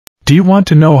Do you want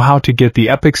to know how to get the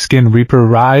epic skin Reaper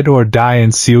Ride or Die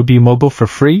in COD Mobile for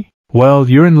free? Well,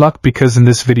 you're in luck because in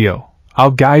this video,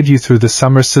 I'll guide you through the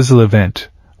Summer Sizzle event,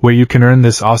 where you can earn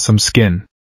this awesome skin.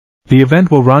 The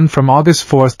event will run from August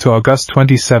 4th to August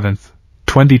 27th,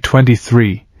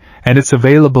 2023, and it's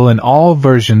available in all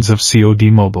versions of COD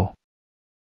Mobile.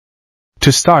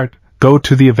 To start, go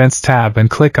to the Events tab and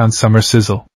click on Summer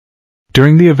Sizzle.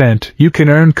 During the event, you can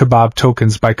earn Kebab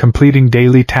Tokens by completing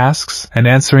daily tasks and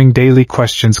answering daily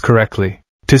questions correctly.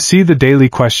 To see the daily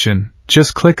question,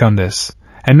 just click on this,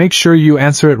 and make sure you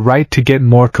answer it right to get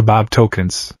more Kebab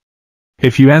Tokens.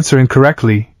 If you answer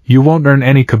incorrectly, you won't earn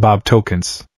any Kebab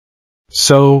Tokens.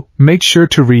 So, make sure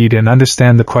to read and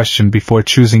understand the question before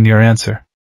choosing your answer.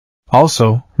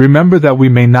 Also, remember that we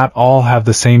may not all have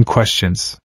the same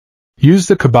questions. Use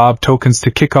the Kebab Tokens to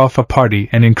kick off a party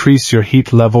and increase your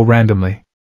heat level randomly.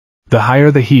 The higher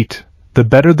the heat, the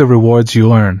better the rewards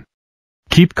you'll earn.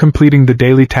 Keep completing the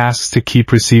daily tasks to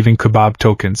keep receiving Kebab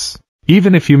Tokens.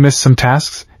 Even if you miss some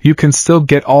tasks, you can still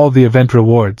get all the event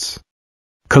rewards.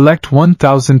 Collect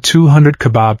 1,200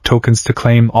 Kebab Tokens to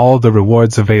claim all the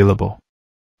rewards available.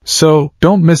 So,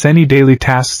 don't miss any daily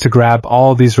tasks to grab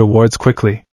all these rewards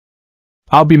quickly.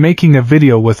 I'll be making a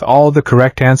video with all the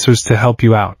correct answers to help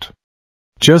you out.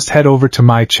 Just head over to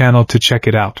my channel to check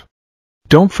it out.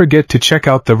 Don't forget to check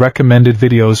out the recommended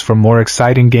videos for more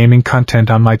exciting gaming content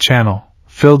on my channel,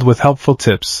 filled with helpful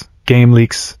tips, game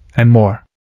leaks, and more.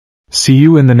 See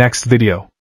you in the next video.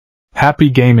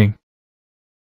 Happy gaming!